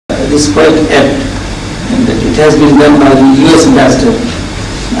is quite apt, and that it has been done by the US ambassador.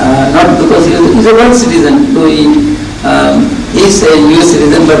 Not because he is a world citizen, though he is a US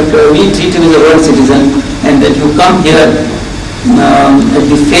citizen, but we treat him as a world citizen, and that you come here at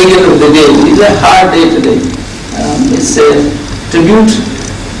the failure of the day. It is a hard day today. It's a tribute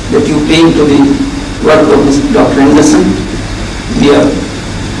that you pay to the work of Dr. Anderson. We are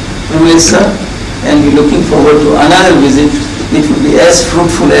privileged, sir, and we're looking forward to another visit which will be as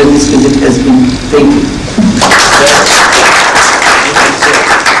fruitful as this visit has been. Thank you.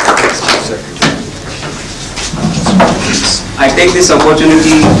 I take this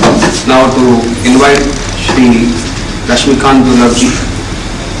opportunity now to invite Shri Rashmikant Durlabji,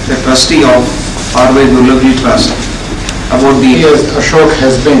 the trustee of Harvey Durlabji Trust, about the years Ashok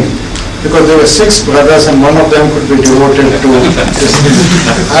has been, because there were 6 brothers and one of them could be devoted to this.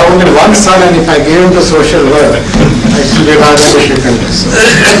 I have only one son, and if I gave him the social work, I should be rather difficult.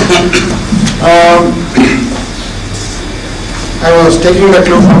 I was taking the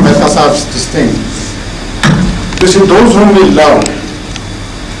clue from Mehta Saab's this thing. You see, those whom we love,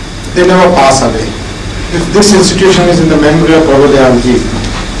 they never pass away. If this institution is in the memory of Prabhu Dayalji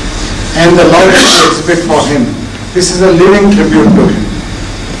and the love that we exhibit for him, this is a living tribute to him.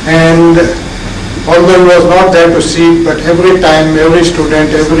 And although he was not there to see, but every time, every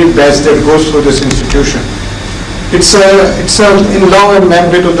student, every batch that goes through this institution, it's in love and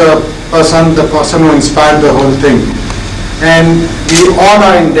memory to the person who inspired the whole thing. And we all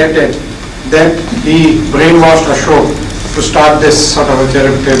are indebted that he brainwashed Ashok to start this sort of a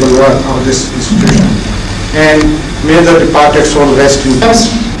charitable work of this institution. And may the departed soul rest in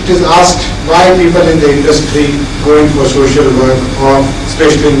peace. It is asked why people in the industry going for social work, or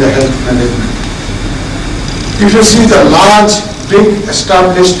especially in the health management. If you see the large, big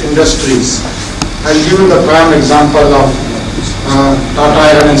established industries, I'll give you the prime example of Tata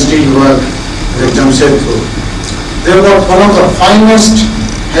Iron and Steel Work at Jamshedpur. They got one of the finest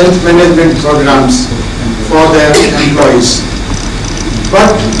health management programs for their employees.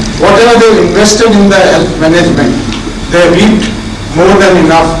 But whatever they invested in the health management, they reaped more than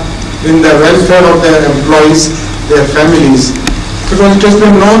enough in the welfare of their employees, their families. Because it has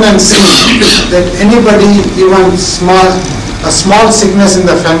been known and seen that anybody, even a small sickness in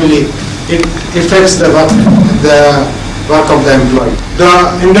the family, it affects the work of the employee.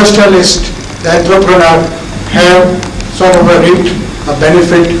 The industrialist, the entrepreneur have sort of reaped a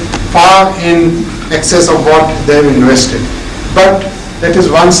benefit far in excess of what they have invested. But that is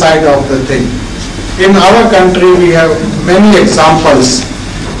one side of the thing. In our country, we have many examples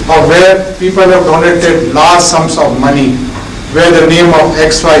of where people have donated large sums of money, where the name of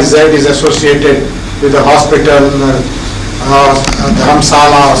XYZ is associated with the hospital,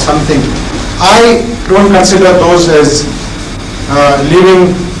 Dharamsala or something. I don't consider those as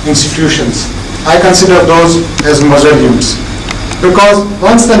living institutions. I consider those as mausoleums. Because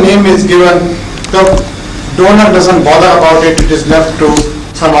once the name is given, the donor doesn't bother about it, it is left to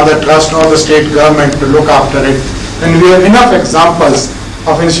some other trust or the state government to look after it. And we have enough examples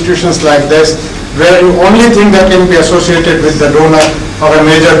of institutions like this, where the only thing that can be associated with the donor or a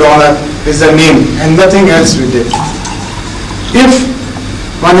major donor is the name and nothing else with it. If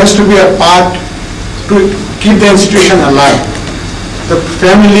one has to be a part to keep the institution alive, the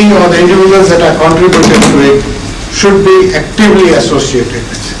family or the individuals that are contributed to it should be actively associated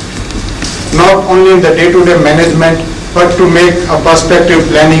with it. Not only in the day-to-day management, but to make a perspective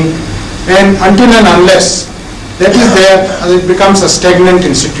planning. And until and unless that is there, it becomes a stagnant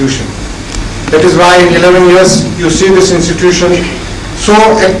institution. That is why in 11 years you see this institution so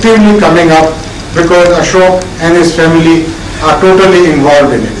actively coming up, because Ashok and his family are totally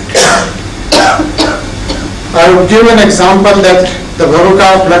involved in it. I would give an example that the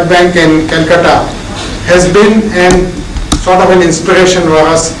Bharuka Blood Bank in Calcutta has been sort of an inspiration for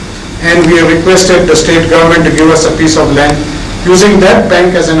us, and we have requested the state government to give us a piece of land, using that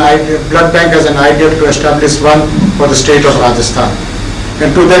bank as an idea, blood bank as an idea to establish one for the state of Rajasthan. And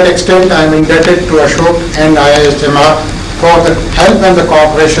to that extent, I am indebted to Ashok and IIHMR for the help and the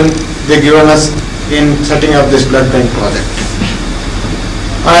cooperation they given us in setting up this blood bank project.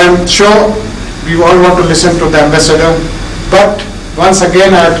 I am sure we all want to listen to the ambassador, but once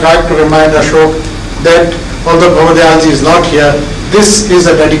again I have tried to remind Ashok that although Prabhu Dayalji is not here, this is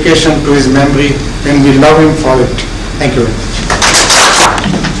a dedication to his memory and we love him for it. Thank you very much.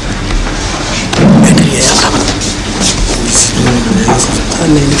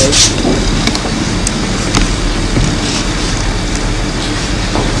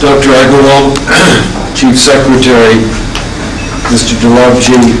 Dr. Agarwal, Chief Secretary, Mr.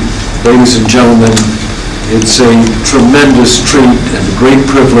 Durlabji, ladies and gentlemen, It's a tremendous treat and a great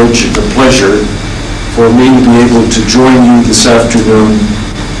privilege and a pleasure for me to be able to join you this afternoon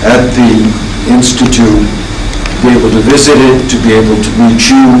at the Institute, to be able to visit it, to be able to meet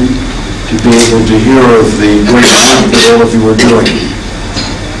you, to be able to hear of the great work that all of you are doing.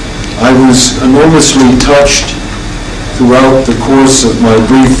 I was enormously touched throughout the course of my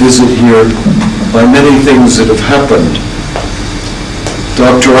brief visit here by many things that have happened.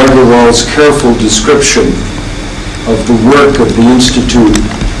 Dr. Agarwal's careful description of the work of the Institute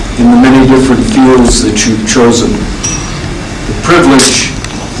in the many different fields that you've chosen. The privilege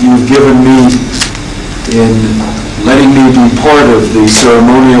you've given me in letting me be part of the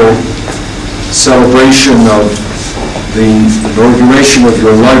ceremonial celebration of the inauguration of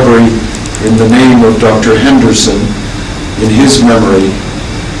your library in the name of Dr. Henderson in his memory.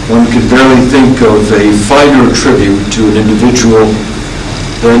 One could barely think of a finer tribute to an individual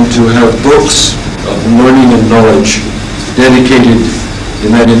than to have books of learning and knowledge dedicated in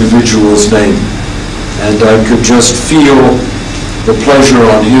that individual's name. And I could just feel the pleasure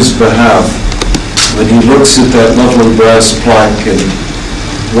on his behalf when he looks at that lovely brass plaque and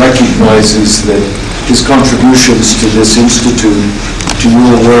recognizes that his contributions to this institute, to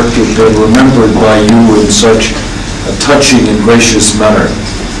your work, have been remembered by you in such a touching and gracious manner.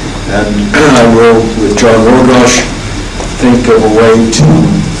 And I will, with John Rogosh, think of a way to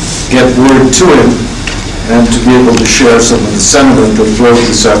get word to him and to be able to share some of the sentiment that flowed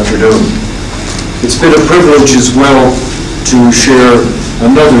this afternoon. It's been a privilege as well to share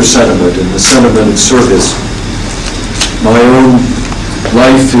another sentiment, and the sentiment of service. My own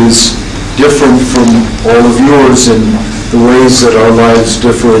life is different from all of yours in the ways that our lives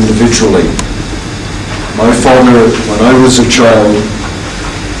differ individually. My father, when I was a child,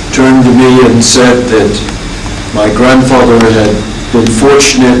 turned to me and said that my grandfather had been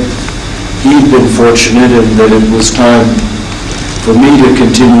fortunate, he'd been fortunate, and that it was time for me to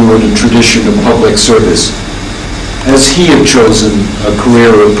continue in a tradition of public service, as he had chosen a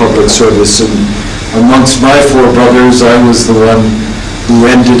career of public service. And amongst my four brothers, I was the one who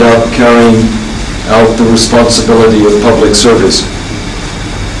ended up carrying out the responsibility of public service.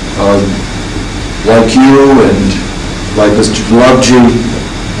 Like you and like Mr. Gulabji,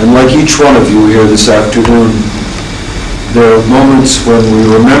 and like each one of you here this afternoon, there are moments when we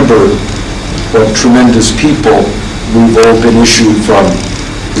remember what tremendous people we've all been issued from,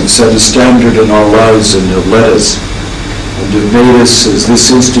 and set a standard in our lives and have led us, and have made us, as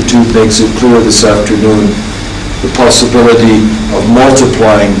this institute makes it clear this afternoon, the possibility of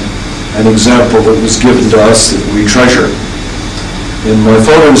multiplying an example that was given to us that we treasure. In my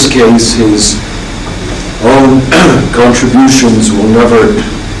father's case, his own contributions will never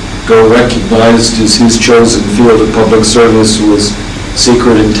go recognized, as his chosen field of public service was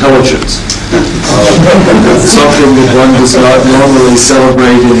secret intelligence. Something that one does not normally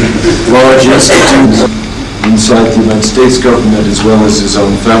celebrate in large institutes inside the United States government as well as his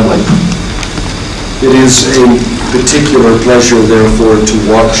own family. It is a particular pleasure, therefore, to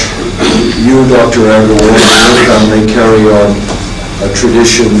watch you, Dr. Agarwal, and your family carry on a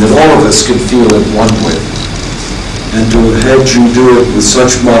tradition that all of us can feel at one with. And to have had you do it with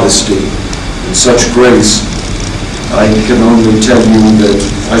such modesty and such grace, I can only tell you that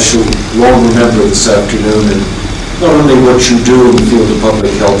I shall long remember this afternoon, and not only what you do in the field of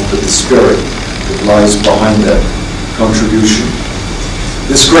public health, but the spirit that lies behind that contribution.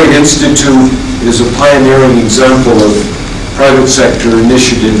 This great institute is a pioneering example of private sector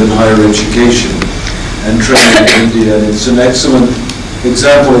initiative in higher education and training in India. And it's an excellent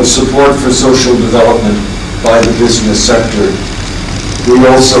example of support for social development by the business sector. We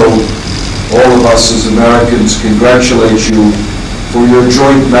also, all of us as Americans, congratulate you for your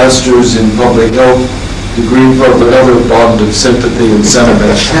joint Masters in Public Health degree, but another bond of sympathy and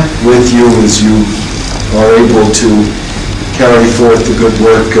sentiment with you as you are able to carry forth the good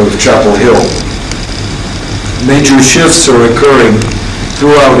work of Chapel Hill. Major shifts are occurring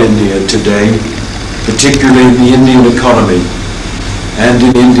throughout India today, particularly in the Indian economy and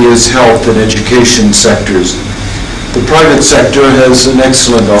in India's health and education sectors. The private sector has an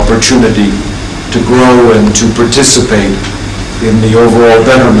excellent opportunity to grow and to participate in the overall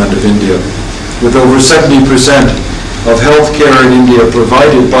betterment of India. With over 70% of healthcare in India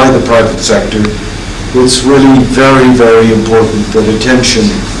provided by the private sector, it's really very, very important that attention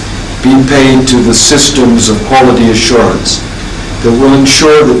be paid to the systems of quality assurance that will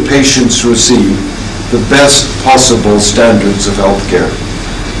ensure that patients receive the best possible standards of healthcare.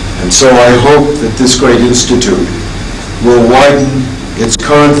 And so I hope that this great institute will widen its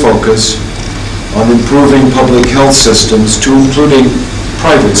current focus on improving public health systems to including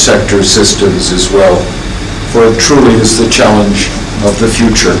private sector systems as well, for it truly is the challenge of the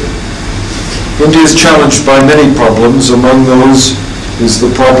future. India is challenged by many problems. Among those is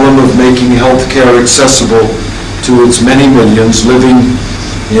the problem of making healthcare accessible to its many millions living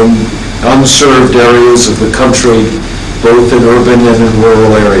in unserved areas of the country, both in urban and in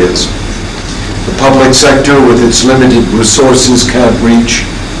rural areas. The public sector, with its limited resources, can't reach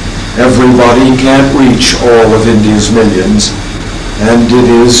everybody, can't reach all of India's millions, and it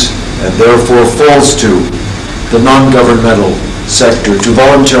is, and therefore falls to, the non-governmental sector, to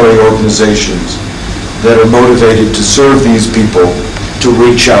voluntary organizations that are motivated to serve these people, to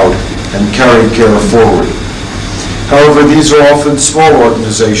reach out and carry care forward. However, these are often small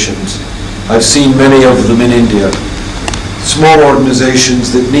organizations. I've seen many of them in India. Small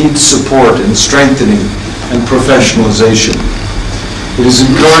organizations that need support and strengthening and professionalization. It is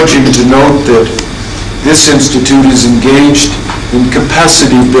encouraging to note that this institute is engaged in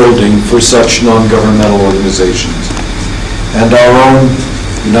capacity building for such non-governmental organizations. And our own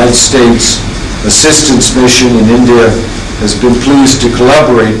United States Assistance Mission in India has been pleased to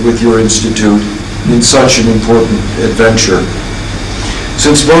collaborate with your institute in such an important adventure.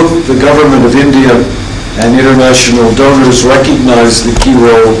 Since both the government of India and international donors recognize the key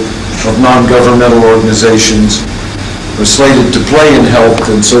role of non-governmental organizations are slated to play in health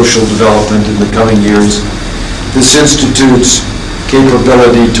and social development in the coming years, this institute's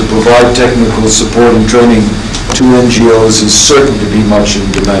capability to provide technical support and training to NGOs is certain to be much in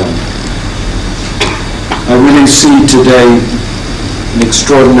demand. I really see today an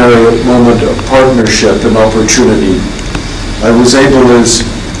extraordinary moment of partnership and opportunity. I was able, as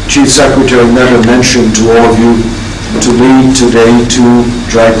Chief Secretary Mehta mentioned to all of you, to lead today to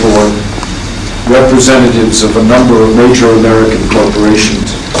Jaipur representatives of a number of major American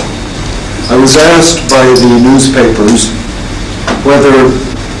corporations. I was asked by the newspapers whether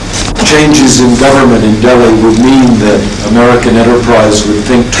changes in government in Delhi would mean that American enterprise would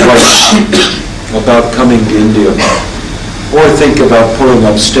think twice about coming to India, or think about pulling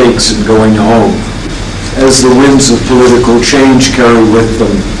up stakes and going home, as the winds of political change carry with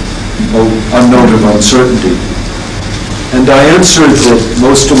them a note of uncertainty. And I answered that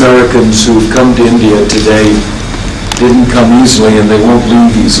most Americans who've come to India today didn't come easily, and they won't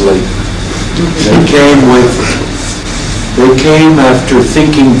leave easily. They came after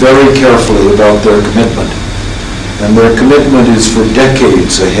thinking very carefully about their commitment, and their commitment is for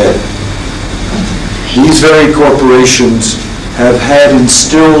decades ahead. These very corporations have had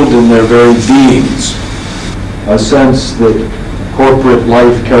instilled in their very beings a sense that corporate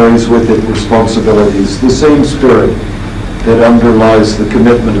life carries with it responsibilities, the same spirit that underlies the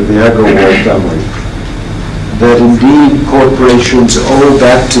commitment of the Agarwal family, that indeed corporations owe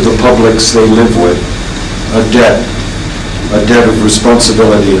back to the publics they live with a debt of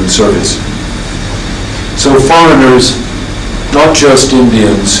responsibility and service. So foreigners, not just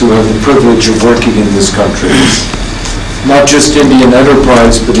Indians who have the privilege of working in this country, not just Indian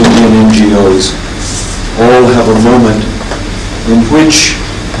enterprise, but Indian NGOs, all have a moment in which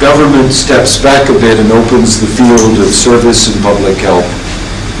government steps back a bit and opens the field of service and public health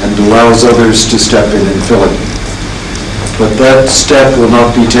and allows others to step in and fill it. But that step will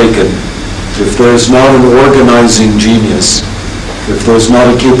not be taken if there's not an organizing genius, if there's not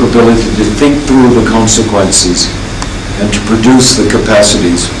a capability to think through the consequences and to produce the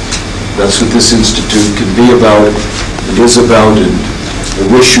capacities. That's what this institute can be about, it is about, and I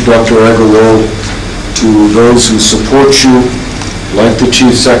wish you, Dr. Agarwal, to those who support you, like the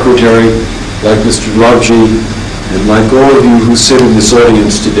Chief Secretary, like Mr. Lavji, and like all of you who sit in this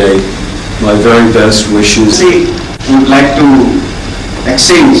audience today, my very best wishes. We would like to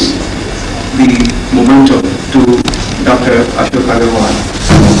exchange the momentum to Dr. Ashok Agarwal.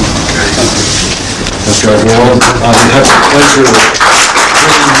 Dr. Agarwal, I have the pleasure of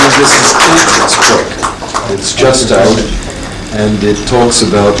bringing you this book. It's just out, and it talks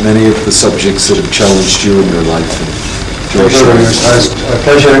about many of the subjects that have challenged you in your life. Thank you very much. It's a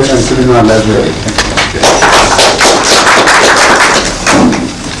pleasure to be in our library.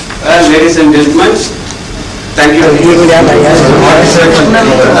 Ladies and gentlemen, thank you.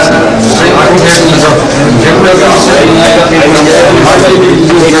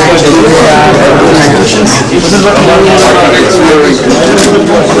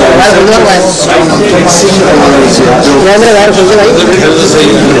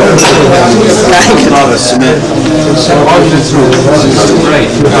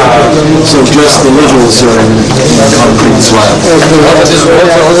 So just the littles are in concrete slab.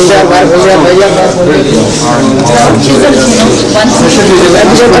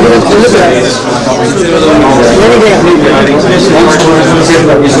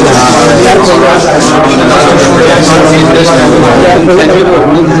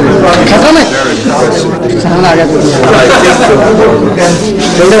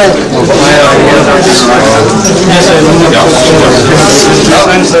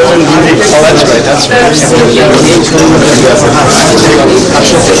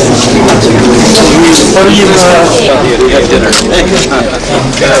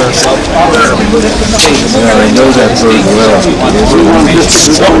 I know that very well.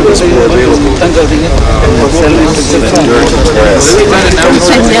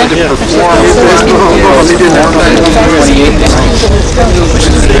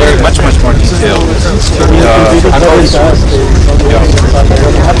 Much more detailed.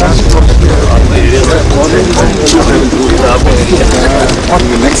 In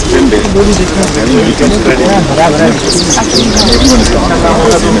the next 10 days, we can spread it. Everyone is talking about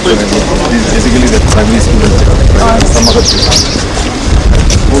basically the primary students and some other people.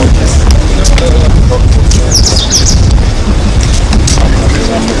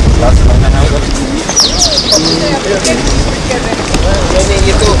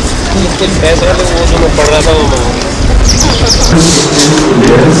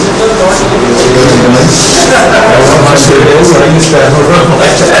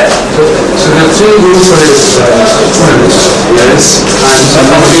 So the three rules for this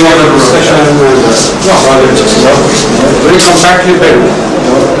very compactly built.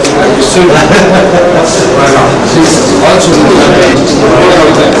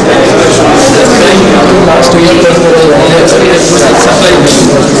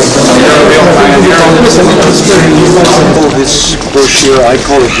 This bush here, I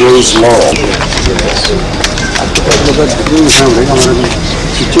call it rose laurel.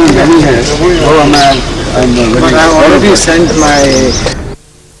 But I've already sent my